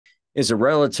is a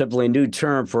relatively new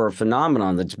term for a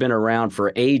phenomenon that's been around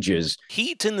for ages.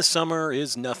 Heat in the summer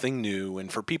is nothing new,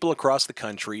 and for people across the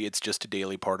country, it's just a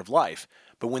daily part of life.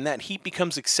 But when that heat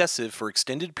becomes excessive for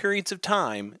extended periods of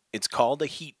time, it's called a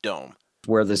heat dome.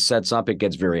 Where this sets up, it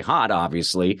gets very hot,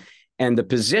 obviously, and the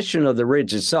position of the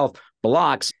ridge itself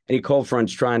blocks any cold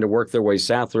fronts trying to work their way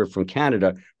southward from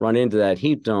Canada, run into that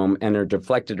heat dome, and are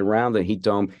deflected around the heat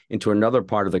dome into another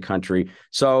part of the country.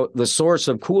 So the source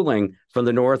of cooling from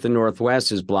the north and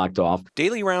northwest is blocked off.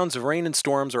 Daily rounds of rain and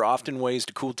storms are often ways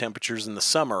to cool temperatures in the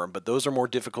summer, but those are more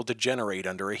difficult to generate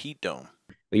under a heat dome.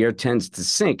 The air tends to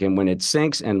sink, and when it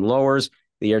sinks and lowers,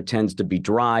 the air tends to be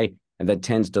dry, and that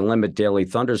tends to limit daily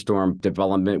thunderstorm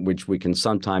development, which we can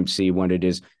sometimes see when it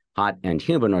is hot and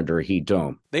humid under a heat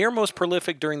dome. They are most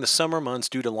prolific during the summer months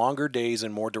due to longer days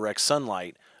and more direct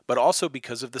sunlight, but also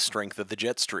because of the strength of the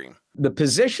jet stream. The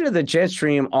position of the jet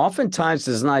stream oftentimes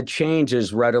does not change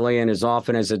as readily and as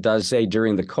often as it does, say,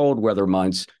 during the cold weather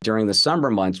months. During the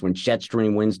summer months, when jet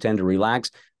stream winds tend to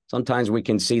relax, sometimes we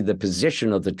can see the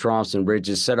position of the troughs and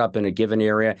ridges set up in a given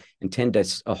area and tend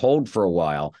to hold for a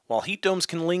while. While heat domes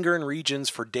can linger in regions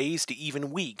for days to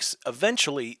even weeks,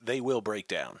 eventually they will break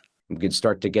down. We could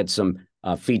start to get some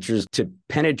features to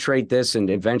penetrate this and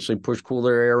eventually push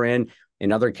cooler air in.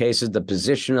 In other cases, the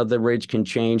position of the ridge can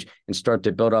change and start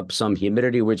to build up some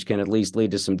humidity, which can at least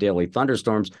lead to some daily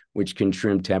thunderstorms, which can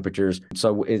trim temperatures.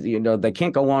 So, they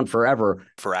can't go on forever.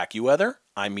 For AccuWeather,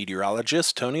 I'm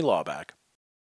meteorologist Tony Lawback.